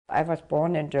I was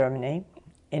born in Germany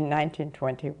in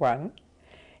 1921,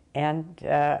 and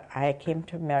I came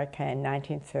to America in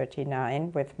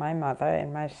 1939 with my mother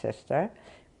and my sister.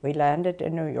 We landed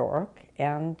in New York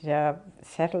and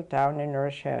settled down in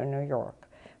Rochelle, New York,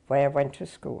 where I went to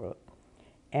school.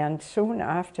 And soon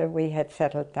after we had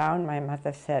settled down, my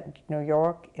mother said, New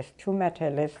York is too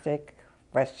materialistic,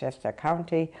 Westchester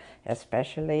County,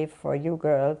 especially for you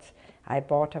girls. I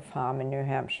bought a farm in New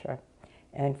Hampshire.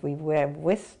 And we were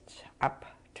whisked up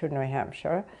to New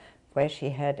Hampshire, where she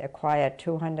had acquired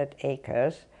 200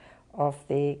 acres of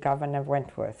the Governor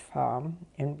Wentworth farm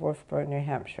in Wolfboro, New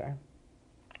Hampshire.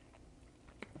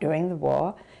 During the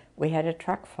war, we had a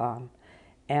truck farm,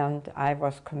 and I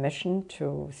was commissioned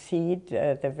to seed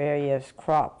the various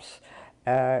crops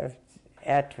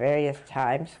at various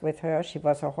times with her. She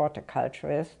was a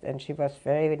horticulturist, and she was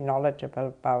very knowledgeable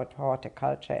about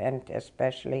horticulture and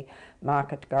especially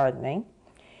market gardening.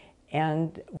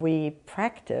 And we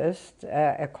practiced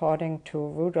according to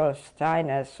Rudolf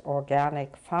Steiner's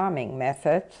organic farming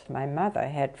methods. My mother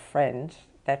had friends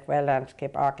that were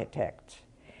landscape architects.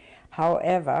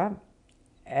 However,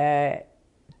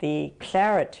 the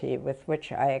clarity with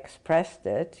which I expressed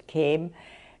it came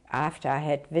after I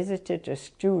had visited a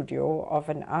studio of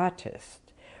an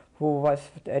artist who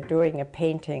was doing a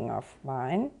painting of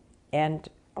mine, and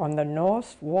on the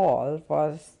north wall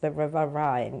was the River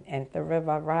Rhine, and the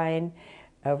River Rhine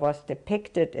was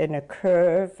depicted in a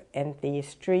curve, and the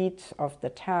streets of the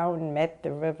town met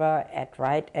the river at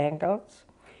right angles,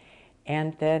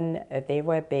 and then they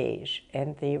were beige.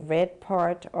 And the red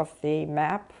part of the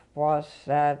map was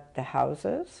the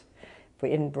houses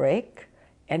in brick,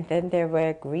 and then there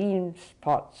were green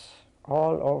spots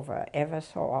all over, ever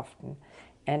so often.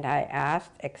 And I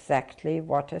asked exactly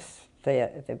what is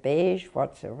the beige,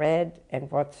 what's the red,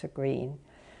 and what's the green.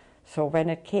 So when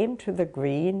it came to the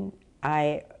green,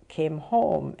 I came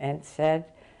home and said,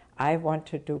 I want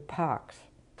to do parks.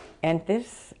 And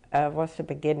this was the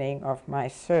beginning of my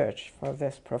search for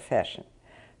this profession.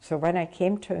 So when I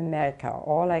came to America,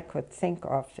 all I could think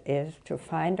of is to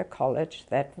find a college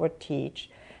that would teach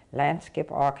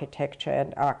landscape architecture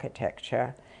and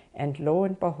architecture. And lo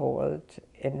and behold,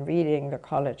 in reading the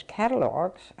college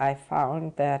catalogs, I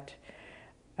found that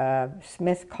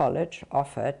Smith College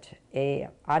offered an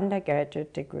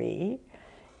undergraduate degree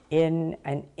in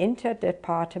an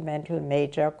interdepartmental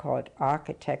major called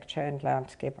Architecture and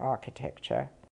Landscape Architecture.